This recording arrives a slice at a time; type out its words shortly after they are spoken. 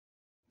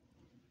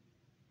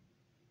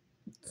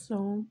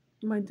So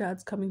my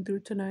dad's coming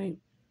through tonight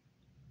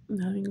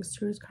and having a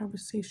serious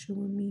conversation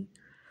with me.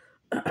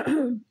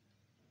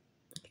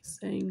 He's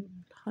saying,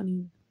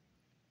 honey,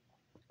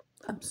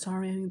 I'm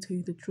sorry I didn't tell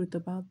you the truth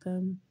about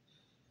them.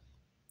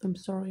 I'm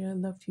sorry I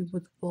left you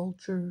with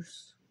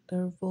vultures.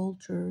 They're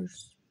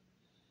vultures.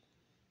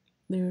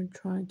 They're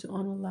trying to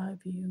unalive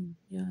you.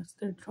 Yes,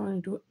 they're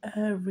trying to do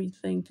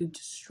everything to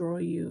destroy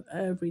you.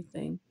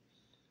 Everything.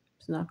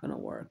 It's not going to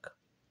work.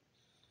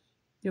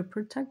 You're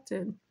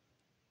protected.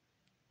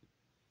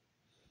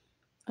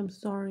 I'm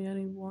sorry I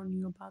didn't warn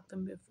you about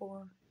them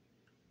before.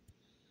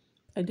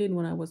 I did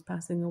when I was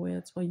passing away.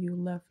 That's why you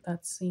left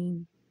that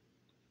scene.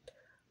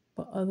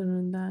 But other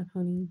than that,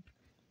 honey,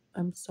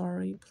 I'm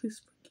sorry. Please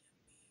forgive.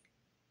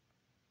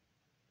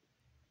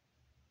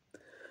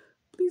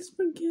 Please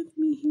forgive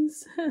me, he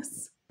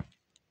says.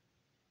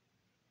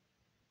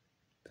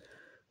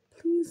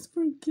 Please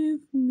forgive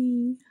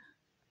me.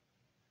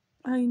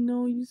 I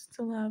know you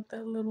still have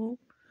that little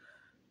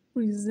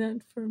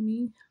resent for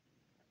me.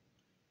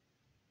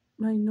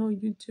 I know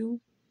you do.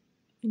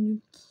 And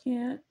you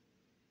can't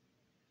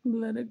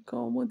let it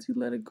go. Once you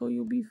let it go,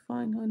 you'll be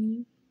fine,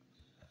 honey.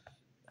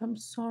 I'm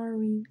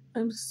sorry.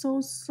 I'm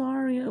so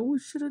sorry. I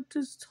should have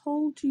just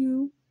told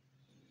you.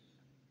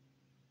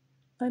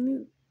 I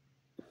need.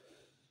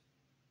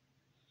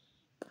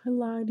 I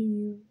lied to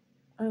you.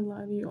 I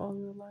lied to you all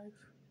your life.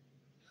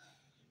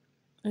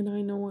 And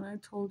I know when I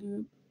told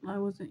you I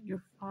wasn't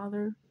your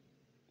father,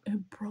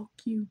 it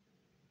broke you.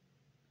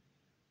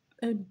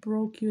 It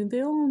broke you. And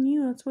they all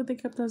knew. That's what they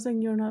kept on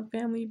saying. You're not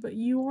family, but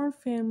you are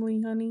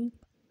family, honey.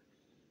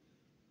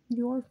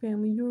 You are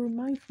family. You were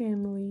my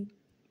family.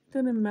 It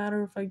didn't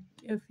matter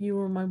if you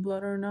were my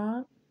blood or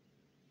not.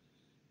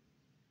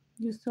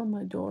 You're still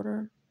my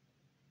daughter.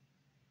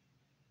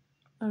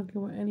 I don't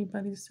care what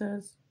anybody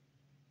says.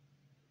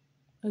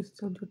 I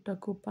still do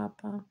taco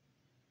papa.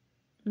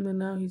 And then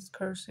now he's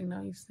cursing.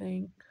 Now he's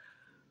saying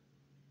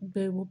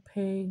they will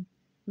pay.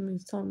 And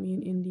he's telling me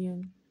in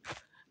Indian.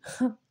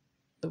 Look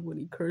when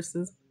he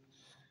curses.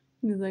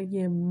 He's like,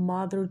 yeah,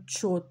 mother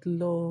chot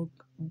log,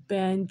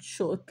 ban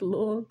chot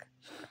log,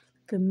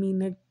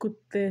 kamine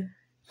kutte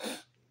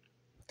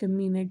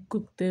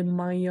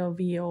maya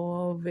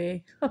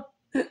viove. I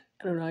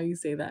don't know how you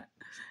say that.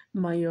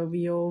 Maya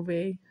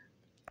viove,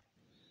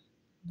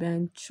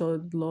 ban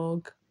chot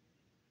log,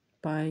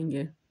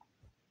 पाएंगे.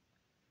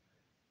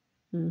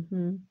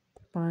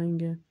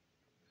 पाएंगे.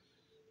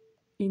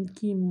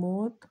 इनकी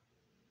मौत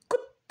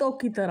कुत्तों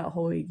की तरह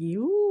होएगी.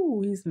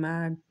 Ooh, he's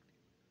mad.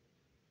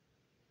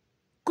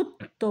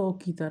 कुत्तों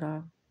की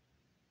तरह.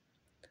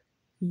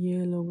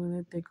 ये लोगों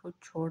ने तेको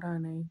छोड़ा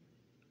नहीं.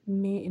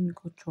 मैं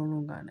इनको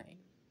छोड़ूंगा नहीं.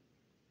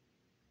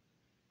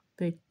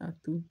 देखना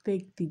तू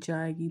देखती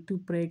जाएगी. तू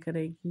प्रे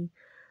करेगी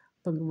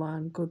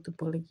भगवान को. तो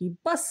बोलेगी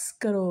बस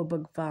करो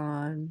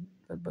भगवान.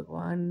 पर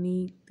भगवान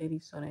नहीं तेरी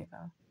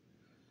सुनेगा.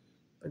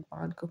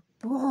 भगवान को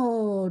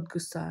बहुत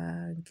गुस्सा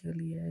है इनके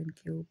लिए,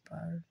 इनके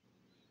ऊपर.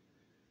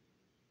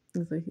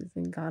 He's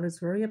saying God is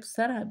very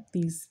upset at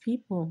these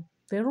people.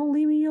 They don't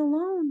leave you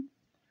alone.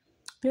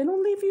 They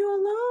don't leave you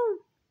alone.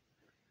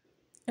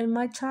 And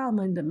my child,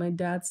 my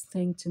dad's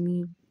saying to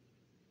me,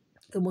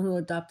 the one who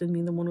adopted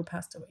me, the one who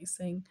passed away,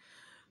 saying,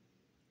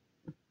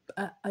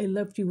 I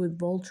left you with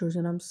vultures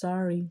and I'm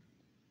sorry.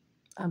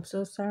 I'm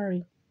so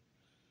sorry.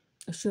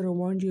 I should have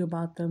warned you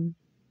about them.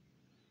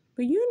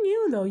 But you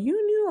knew though. You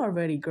knew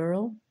already,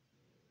 girl.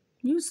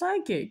 You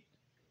psychic.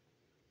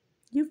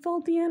 You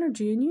felt the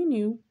energy and you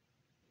knew.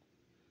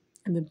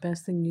 And the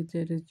best thing you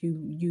did is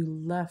you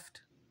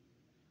left.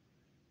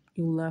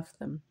 You left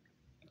them.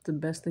 It's the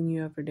best thing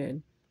you ever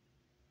did.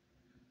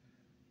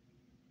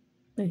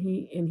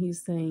 And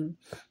he's saying,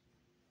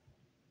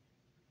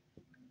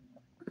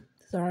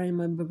 sorry,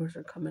 my boogers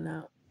are coming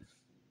out.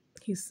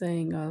 He's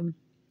saying,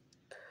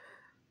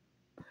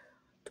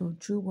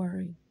 don't you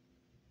worry.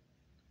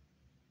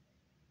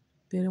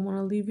 They don't want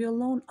to leave you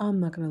alone. I'm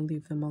not going to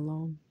leave them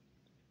alone.